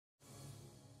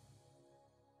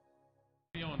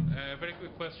Very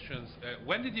quick questions.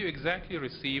 When did you exactly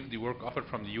receive the work offer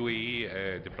from the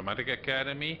UAE Diplomatic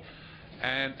Academy?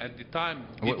 And at the time,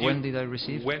 when did I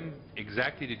receive? When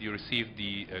exactly did you receive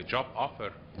the job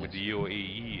offer with the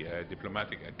UAE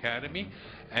Diplomatic Academy?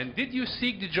 And did you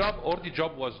seek the job, or the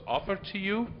job was offered to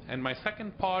you? And my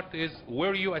second part is,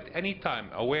 were you at any time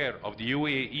aware of the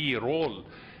UAE role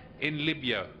in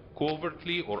Libya,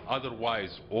 covertly or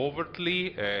otherwise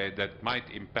overtly, that might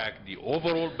impact the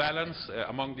overall balance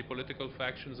among the political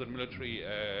factions and military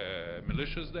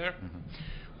militias there?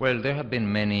 Well, there have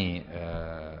been many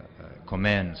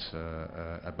comments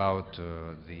about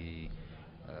the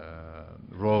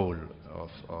role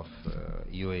of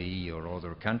UAE or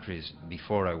other countries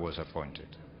before I was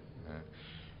appointed.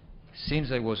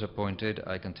 Since I was appointed,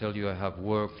 I can tell you I have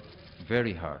worked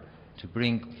very hard to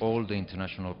bring all the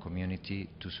international community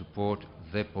to support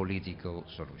the political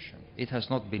solution. It has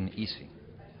not been easy.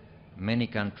 Many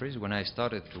countries, when I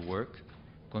started to work,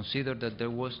 considered that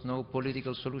there was no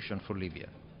political solution for Libya,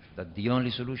 that the only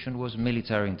solution was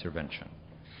military intervention.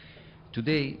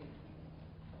 Today,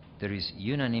 there is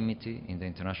unanimity in the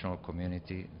international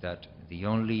community that the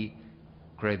only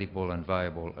credible and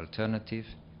viable alternative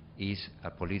is a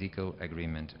political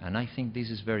agreement, and I think this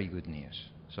is very good news.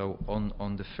 So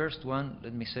on the first one,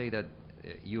 let me say that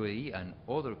UAE and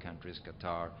other countries,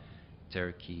 Qatar,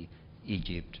 Turkey,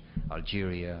 Egypt,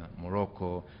 Algeria,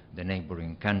 Morocco, the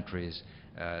neighboring countries,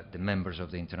 the members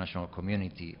of the international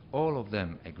community, all of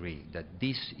them agree that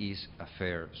this is a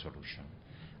fair solution.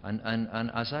 And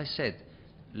as I said,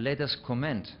 let us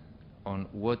comment on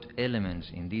what elements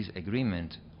in this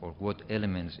agreement, or what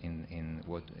elements in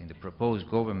the proposed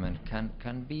government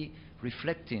can be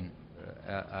reflecting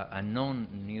a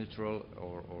non-neutral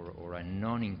or a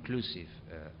non-inclusive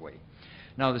way.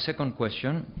 Now, the second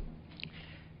question.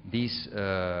 This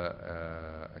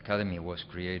academy was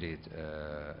created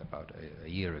about a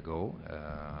year ago,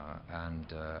 and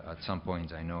at some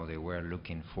point I know they were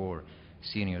looking for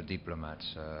senior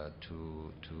diplomats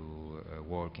to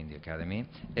work in the academy.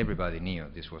 Everybody knew,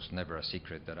 this was never a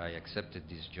secret, that I accepted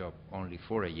this job only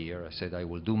for a year. I said I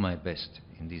will do my best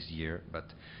in this year,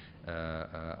 but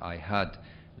I had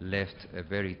left a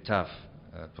very tough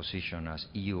position as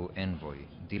EU envoy,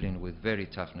 dealing with very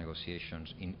tough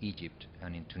negotiations in Egypt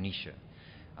and in Tunisia.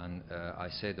 And I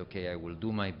said, okay, I will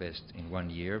do my best in 1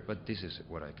 year, but this is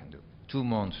what I can do. 2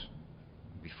 months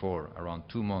before, around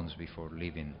 2 months before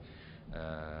leaving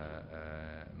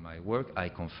my work, I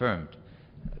confirmed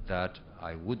that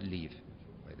I would leave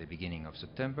by the beginning of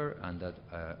September, and that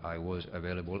I was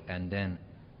available, and then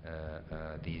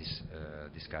these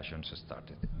discussions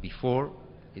started. Before,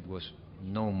 it was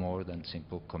no more than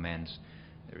simple comments.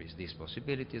 There is this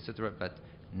possibility, etc., but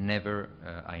never,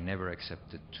 I never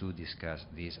accepted to discuss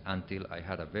this until I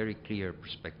had a very clear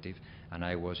perspective and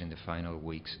I was in the final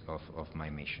weeks of my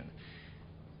mission.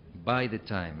 By the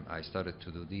time I started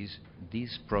to do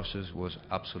this process was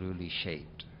absolutely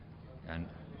shaped. And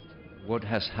what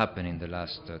has happened in the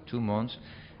last 2 months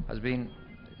has been,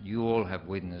 you all have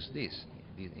witnessed this.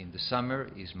 In the summer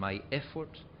is my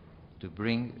effort to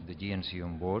bring the GNC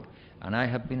on board, and I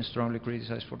have been strongly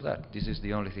criticized for that. This is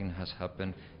the only thing that has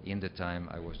happened in the time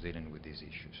I was dealing with these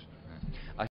issues.